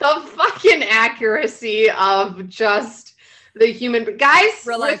 The fucking accuracy of just the human guys.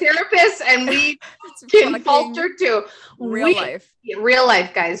 We're therapists and we can falter too. Real life. Real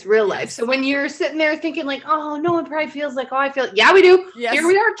life, guys. Real life. So when you're sitting there thinking like, oh, no one probably feels like, oh, I feel. Yeah, we do. Yes. Here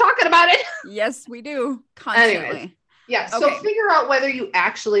we are talking about it. Yes, we do. Constantly. Anyways. Yeah. Okay. So figure out whether you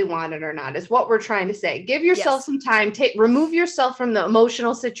actually want it or not is what we're trying to say. Give yourself some time. Remove yourself from the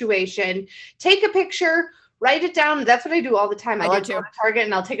emotional situation. Take a picture. Write it down. That's what I do all the time. I like to go to Target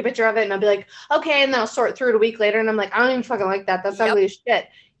and I'll take a picture of it and I'll be like, okay. And then I'll sort through it a week later and I'm like, I don't even fucking like that. That's ugly as shit.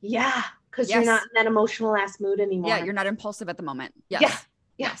 Yeah. Because you're not in that emotional ass mood anymore. Yeah. You're not impulsive at the moment. Yes.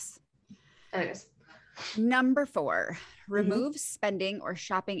 Yes. Anyways. Number 4, remove spending or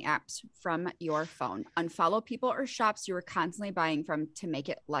shopping apps from your phone. Unfollow people or shops you were constantly buying from to make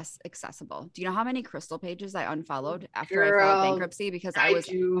it less accessible. Do you know how many Crystal pages I unfollowed after I filed bankruptcy because I was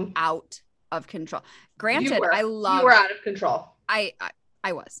out of control? Granted, I love. You were out of control. I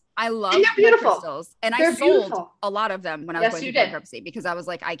I love they're beautiful. crystals, and They're I sold beautiful. a lot of them when I was going through bankruptcy because I was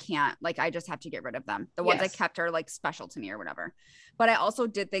like, I can't, like, I just have to get rid of them. The ones I kept are like special to me or whatever. But I also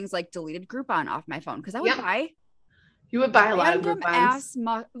did things like deleted Groupon off my phone because I would buy. You would buy a lot of Groupons.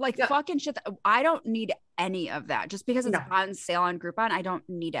 Fucking shit. I don't need any of that just because it's on sale on Groupon. I don't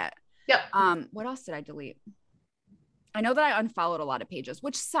need it. Yep. What else did I delete? I know that I unfollowed a lot of pages,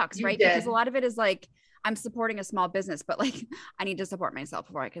 which sucks, right? Did. Because a lot of it is like, I'm supporting a small business, but like I need to support myself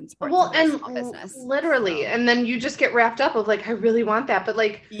before I can support a small business. Literally. So. And then you just get wrapped up of like, I really want that. But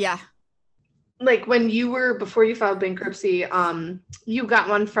like, like when you were, before you filed bankruptcy, you got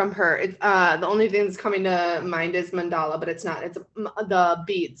one from her. The only thing that's coming to mind is mandala, but it's not. It's the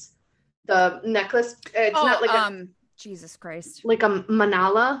beads, the necklace. It's not like Jesus Christ. Like a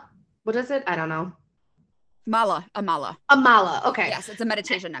manala. What is it? I don't know. A mala. Okay. Yes, it's a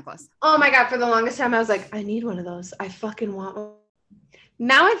meditation necklace. Oh my God. For the longest time, I was like, I need one of those. I fucking want one.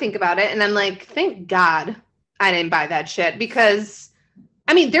 Now I think about it and I'm like, thank God I didn't buy that shit because,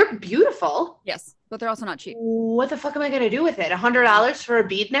 I mean, they're beautiful. Yes, but they're also not cheap. What the fuck am I going to do with it? $100 for a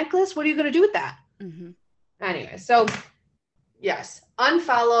bead necklace? What are you going to do with that? Mm-hmm. Anyway, so yes,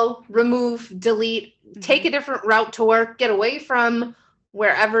 unfollow, remove, delete, take a different route to work, get away from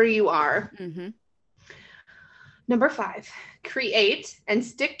wherever you are. Mm-hmm. Number 5, create and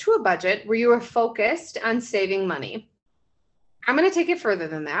stick to a budget where you are focused on saving money. I'm going to take it further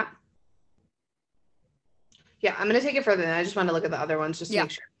than that. Yeah, I'm going to take it further than that. I just want to look at the other ones just to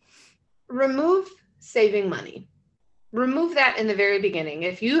make sure. Remove saving money. Remove that in the very beginning.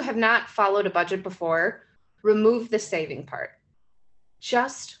 If you have not followed a budget before, remove the saving part.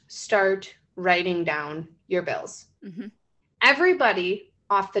 Just start writing down your bills. Mm-hmm. Everybody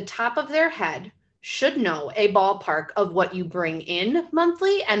off the top of their head should know a ballpark of what you bring in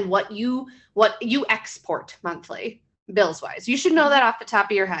monthly and what you export monthly, bills wise. You should know that off the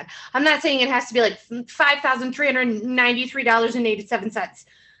top of your head. I'm not saying it has to be like $5,393.87,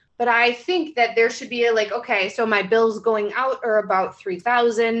 but I think that there should be okay, so my bills going out are about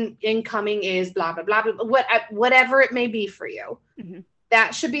 $3,000, incoming is blah, blah, blah, blah, whatever it may be for you. Mm-hmm.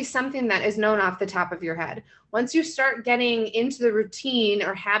 That should be something that is known off the top of your head. Once you start getting into the routine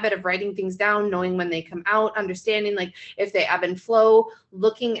or habit of writing things down, knowing when they come out, understanding like if they ebb and flow,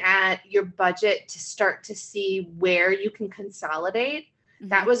 looking at your budget to start to see where you can consolidate. Mm-hmm.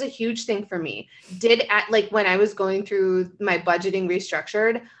 That was a huge thing for me. When I was going through my budgeting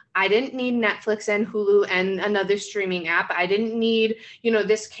restructured, I didn't need Netflix and Hulu and another streaming app. I didn't need,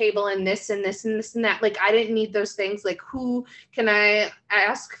 this cable and this and this and this and that. Like, I didn't need those things. Like, who can I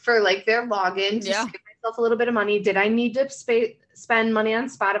ask for their login to save myself a little bit of money? Did I need to spend money on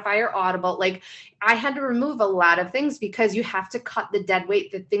Spotify or Audible? Like, I had to remove a lot of things because you have to cut the dead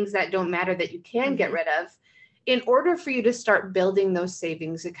weight, the things that don't matter that you can get rid of in order for you to start building those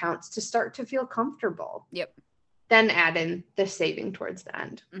savings accounts to start to feel comfortable. Yep. Then add in the saving towards the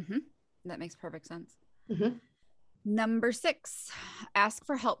end. Mm-hmm. That makes perfect sense. Mm-hmm. Number 6, ask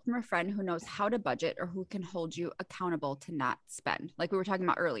for help from a friend who knows how to budget or who can hold you accountable to not spend. Like we were talking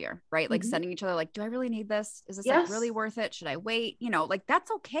about earlier, right? Like sending each other do I really need this? Is this really worth it? Should I wait?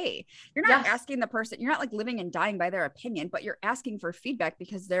 That's okay. You're not asking the person, you're not living and dying by their opinion, but you're asking for feedback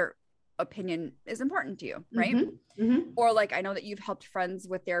because their opinion is important to you, right? Mm-hmm. Mm-hmm. Or I know that you've helped friends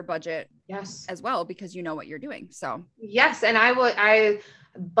with their budget as well because you know what you're doing. So yes, and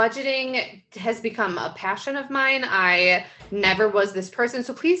budgeting has become a passion of mine. I never was this person.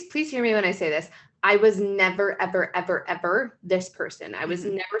 So please hear me when I say this. I was never, ever, ever, ever this person. I was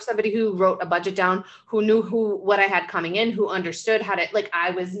never somebody who wrote a budget down, who knew what I had coming in, who understood how to, I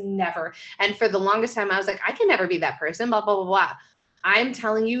was never. And for the longest time, I was I can never be that person, blah, blah, blah, blah. I'm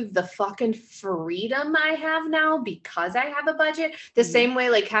telling you the fucking freedom I have now because I have a budget, the same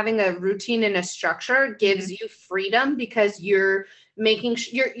way having a routine and a structure gives you freedom because you're making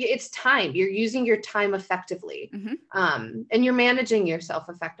it's time. You're using your time effectively. And you're managing yourself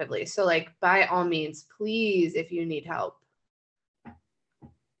effectively. So by all means, please, if you need help.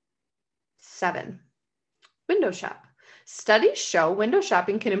 7, window shop. Studies show window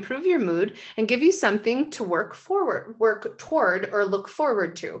shopping can improve your mood and give you something to work toward, or look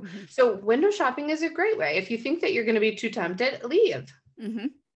forward to. So window shopping is a great way. If you think that you're going to be too tempted, leave.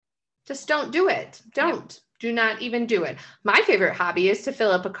 Just don't do it. Do not even do it. My favorite hobby is to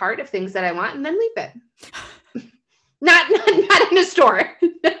fill up a cart of things that I want and then leave it. Not in a store.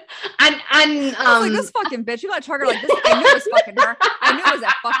 I was this fucking bitch. You got to target this. I knew it was fucking her. I knew it was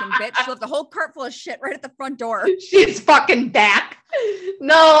that fucking bitch. She left a whole cart full of shit right at the front door. She's fucking back.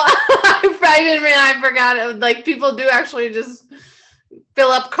 No, I forgot. People do actually just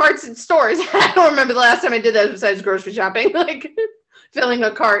fill up carts in stores. I don't remember the last time I did that besides grocery shopping. filling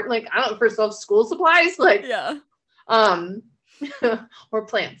a cart, like, I don't know, for school supplies, like, Yeah. or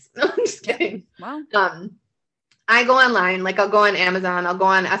plants. No, I'm just kidding. Well, I go online, like I'll go on Amazon, I'll go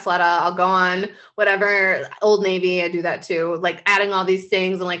on Athleta, I'll go on whatever, Old Navy, I do that too, like adding all these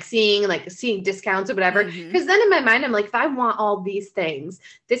things and like seeing discounts or whatever. Because then in my mind, I'm like, if I want all these things,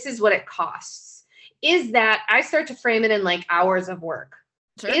 this is what it costs. Is that, I start to frame it in like hours of work.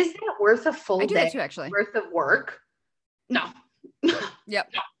 sure. Is that worth a full I do day that too, actually. worth of work? No.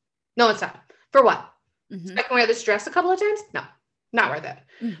 Yep. No, it's not. For what? Mhm. I can wear this dress a couple of times? No, not worth it.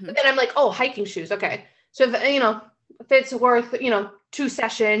 Mhm. But then I'm like, oh, hiking shoes. Okay. So if it's worth, 2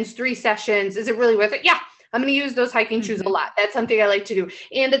 sessions, 3 sessions, is it really worth it? Yeah. I'm going to use those hiking shoes a lot. That's something I like to do.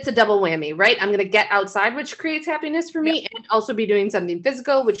 And it's a double whammy, right? I'm going to get outside, which creates happiness for me, and also be doing something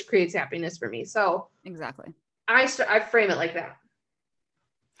physical, which creates happiness for me. So Exactly. I frame it like that.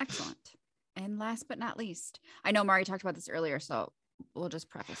 Excellent. And last but not least, I know Mari talked about this earlier, so we'll just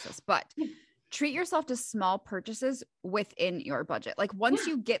preface this, but treat yourself to small purchases within your budget. Like once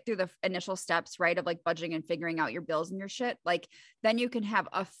you get through the initial steps, right, of like budgeting and figuring out your bills and your shit, like then you can have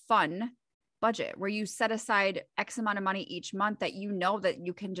a fun budget where you set aside X amount of money each month that you know that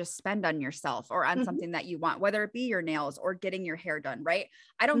you can just spend on yourself or on something that you want, whether it be your nails or getting your hair done, right?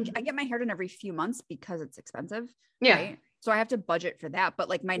 I get my hair done every few months because it's expensive. Yeah. Right? So I have to budget for that. But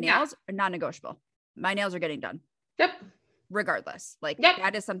like my nails are non-negotiable. My nails are getting done. Yep. Regardless. Like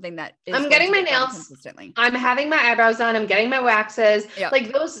that is something that is I'm getting my nails consistently. I'm having my eyebrows done. I'm getting my waxes. Yep.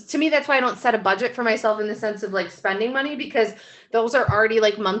 Like those, to me, that's why I don't set a budget for myself in the sense of like spending money, because those are already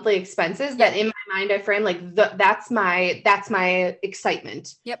like monthly expenses that in my mind I frame like that's my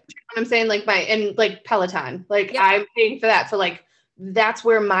excitement. Yep. You know what I'm saying? Like Peloton, like I'm paying for that. So like, that's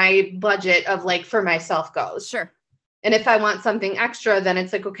where my budget of like for myself goes. Sure. And if I want something extra, then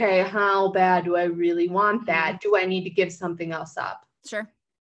it's like, okay, how bad do I really want that? Do I need to give something else up? Sure.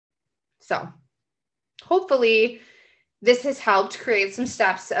 So hopefully this has helped create some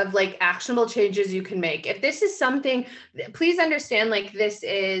steps of like actionable changes you can make. If this is something, please understand, like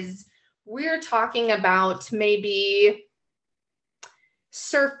we're talking about maybe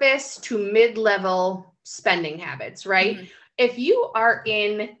surface to mid-level spending habits, right? Mm-hmm. If you are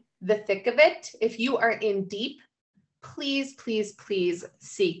in the thick of it, if you are in deep, please, please, please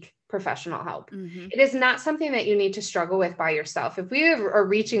seek professional help. Mm-hmm. It is not something that you need to struggle with by yourself. If we are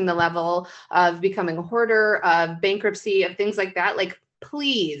reaching the level of becoming a hoarder, of bankruptcy, of things like that, like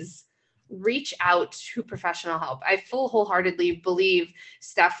please reach out to professional help. I wholeheartedly believe,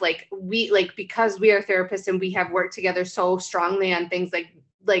 Steph, like because we are therapists and we have worked together so strongly on things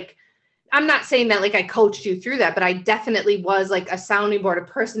like I'm not saying that like I coached you through that, but I definitely was like a sounding board, a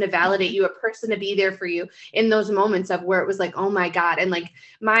person to validate you, a person to be there for you in those moments of where it was like, oh my God. And like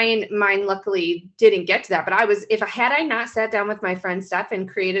mine luckily didn't get to that, but had I not sat down with my friend Steph and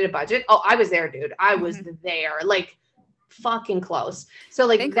created a budget, I was there, dude. I was there, like fucking close. So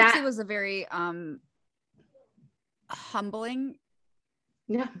like bankruptcy was a very humbling,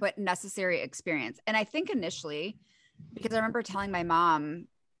 but necessary experience. And I think initially, because I remember telling my mom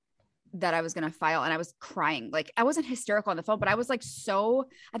that I was going to file and I was crying. Like I wasn't hysterical on the phone, but I was like,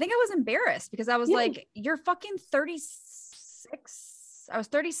 I think I was embarrassed because I was like, you're fucking 36. I was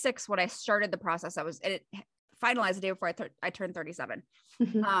 36 when I started the process. It finalized the day before I turned 37.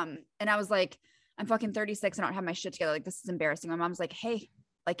 Mm-hmm. And I was like, I'm fucking 36. I don't have my shit together. Like, this is embarrassing. My mom's like, hey,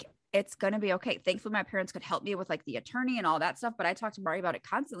 like, it's going to be okay. Thankfully, my parents could help me with like the attorney and all that stuff. But I talked to Mari about it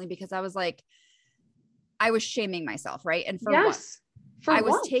constantly because I was like, I was shaming myself. Right. And for what? I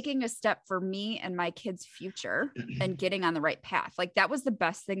was taking a step for me and my kids' future and getting on the right path. Like that was the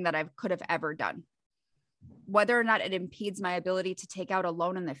best thing that I could have ever done. Whether or not it impedes my ability to take out a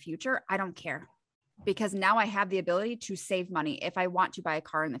loan in the future, I don't care. Because now I have the ability to save money. If I want to buy a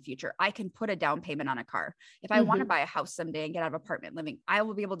car in the future, I can put a down payment on a car. If I want to buy a house someday and get out of apartment living, I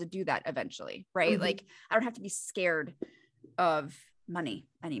will be able to do that eventually. Right. Mm-hmm. Like I don't have to be scared of money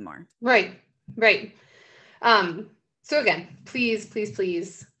anymore. Right. So again, please, please,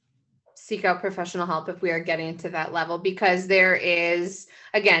 please seek out professional help if we are getting to that level, because there is,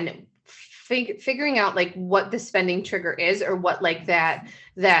 again, figuring out like what the spending trigger is or what like that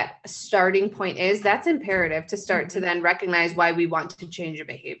starting point is, that's imperative to start to then recognize why we want to change a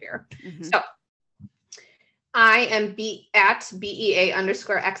behavior. Mm-hmm. So I am at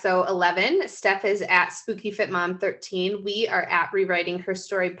BEA_XO11. Steph is at SpookyFitMom13. We are at Rewriting Her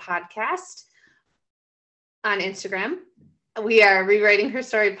Story Podcast on Instagram. We are Rewriting Her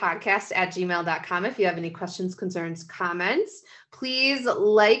Story Podcast at gmail.com. If you have any questions, concerns, comments, please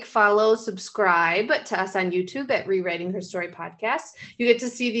like, follow, subscribe to us on YouTube at Rewriting Her Story Podcast. You get to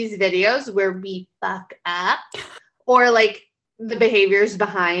see these videos where we fuck up or like the behaviors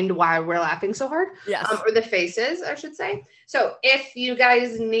behind why we're laughing so hard. Yes. Or the faces, I should say. So if you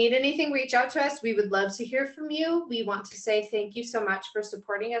guys need anything, reach out to us. We would love to hear from you. We want to say thank you so much for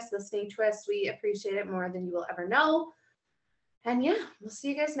supporting us, listening to us. We appreciate it more than you will ever know. And yeah, we'll see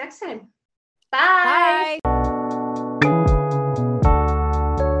you guys next time. Bye. Bye.